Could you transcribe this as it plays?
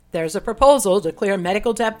There's a proposal to clear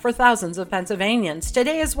medical debt for thousands of Pennsylvanians.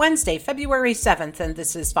 Today is Wednesday, February 7th, and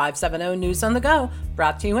this is 570 News on the Go,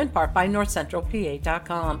 brought to you in part by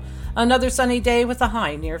NorthCentralPA.com. Another sunny day with a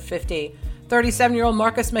high near 50. 37-year-old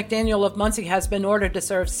Marcus McDaniel of Muncie has been ordered to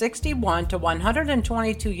serve 61 to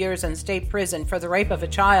 122 years in state prison for the rape of a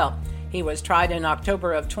child. He was tried in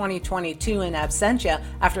October of 2022 in absentia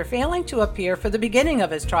after failing to appear for the beginning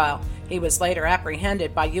of his trial. He was later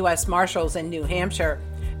apprehended by U.S. Marshals in New Hampshire.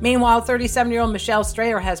 Meanwhile, 37-year-old Michelle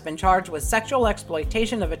Strayer has been charged with sexual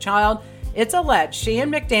exploitation of a child. It's alleged she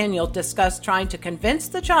and McDaniel discussed trying to convince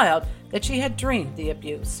the child that she had dreamed the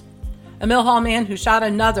abuse. A Mill Hall man who shot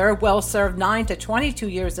another will serve 9 to 22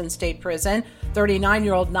 years in state prison.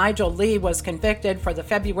 39-year-old Nigel Lee was convicted for the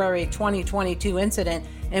February 2022 incident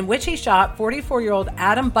in which he shot 44-year-old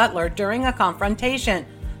Adam Butler during a confrontation.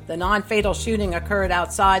 The non-fatal shooting occurred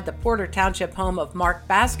outside the Porter Township home of Mark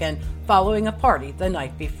Baskin following a party the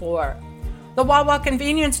night before. The Wawa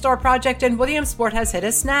convenience store project in Williamsport has hit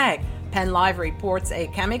a snag. Penn Live reports a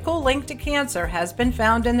chemical linked to cancer has been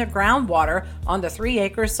found in the groundwater on the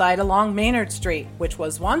 3-acre site along Maynard Street, which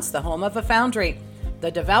was once the home of a foundry.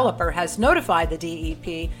 The developer has notified the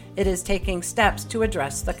DEP it is taking steps to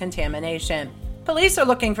address the contamination. Police are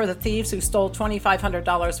looking for the thieves who stole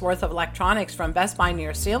 $2,500 worth of electronics from Best Buy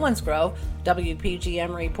near Selinsgrove.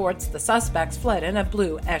 WPGM reports the suspects fled in a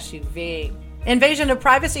blue SUV. Invasion of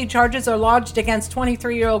privacy charges are lodged against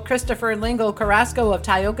 23-year-old Christopher Lingo Carrasco of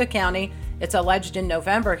Tioga County. It's alleged in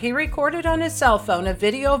November he recorded on his cell phone a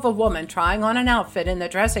video of a woman trying on an outfit in the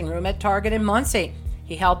dressing room at Target in Muncie.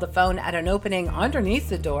 He held the phone at an opening underneath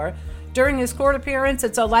the door. During his court appearance,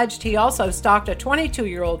 it's alleged he also stalked a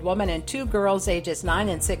 22-year-old woman and 2 girls ages 9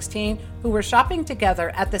 and 16 who were shopping together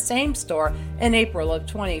at the same store in April of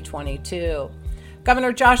 2022.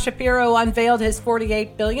 Governor Josh Shapiro unveiled his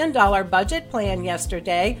 $48 billion budget plan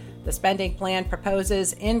yesterday. The spending plan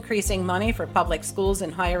proposes increasing money for public schools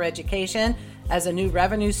and higher education. As a new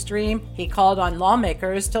revenue stream, he called on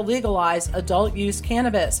lawmakers to legalize adult-use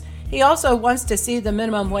cannabis. He also wants to see the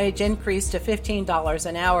minimum wage increase to $15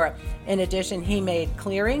 an hour. In addition, he made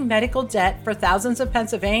clearing medical debt for thousands of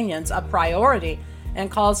Pennsylvanians a priority and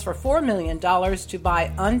calls for $4 million to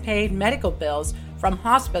buy unpaid medical bills from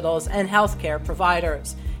hospitals and healthcare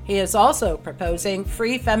providers. He is also proposing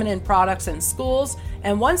free feminine products in schools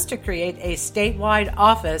and wants to create a statewide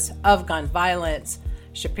office of gun violence.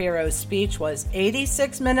 Shapiro's speech was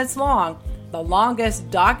 86 minutes long, the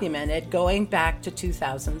longest documented going back to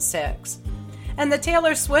 2006. And the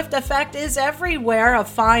Taylor Swift effect is everywhere. A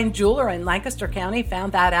fine jeweler in Lancaster County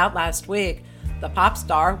found that out last week. The pop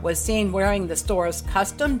star was seen wearing the store's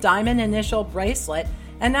custom diamond initial bracelet,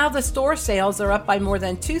 and now the store sales are up by more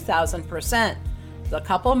than 2,000%. The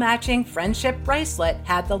couple-matching friendship bracelet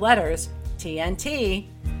had the letters TNT,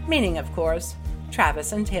 meaning, of course,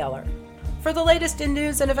 Travis and Taylor. For the latest in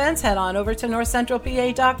news and events, head on over to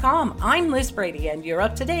NorthCentralPA.com. I'm Liz Brady, and you're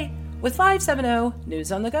up to date with 570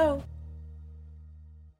 News on the Go.